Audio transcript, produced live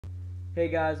Hey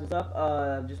guys, what's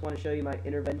up? Just want to show you my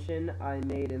intervention I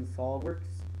made in Solidworks,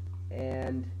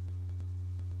 and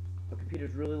my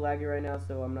computer's really laggy right now,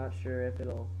 so I'm not sure if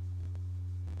it'll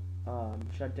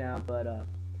shut down. But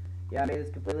yeah, I made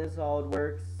this completely in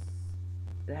Solidworks.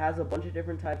 It has a bunch of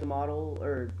different types of model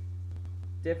or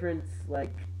different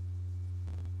like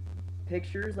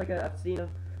pictures like I've seen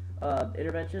of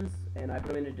interventions, and I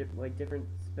put them into different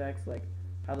specs, like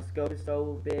how the scope is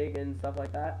so big and stuff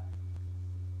like that.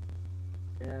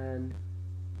 And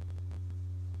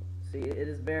see, it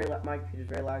is my computer's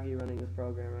very laggy running this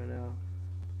program right now.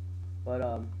 But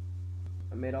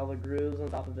I made all the grooves on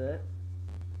top of it.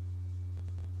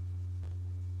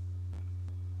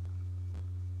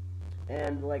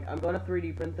 And like, I'm going to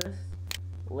 3D print this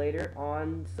later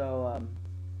on, so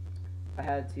I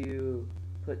had to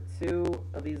put 2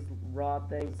 of these rod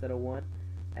things instead of 1,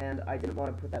 and I didn't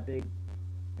want to put that big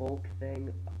bulk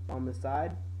thing on the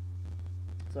side,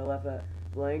 so I left that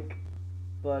blank.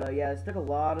 But yeah, this took a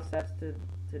lot of steps to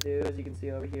do, as you can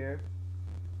see over here.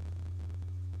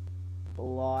 A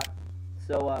lot.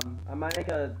 So I might make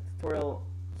a tutorial,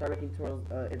 start making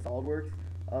tutorials in SolidWorks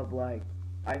of like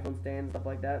iPhone stands, stuff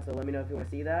like that. So let me know if you want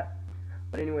to see that.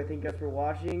 But anyway, thank you guys for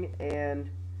watching, and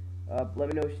let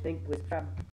me know what you think. Please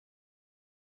subscribe.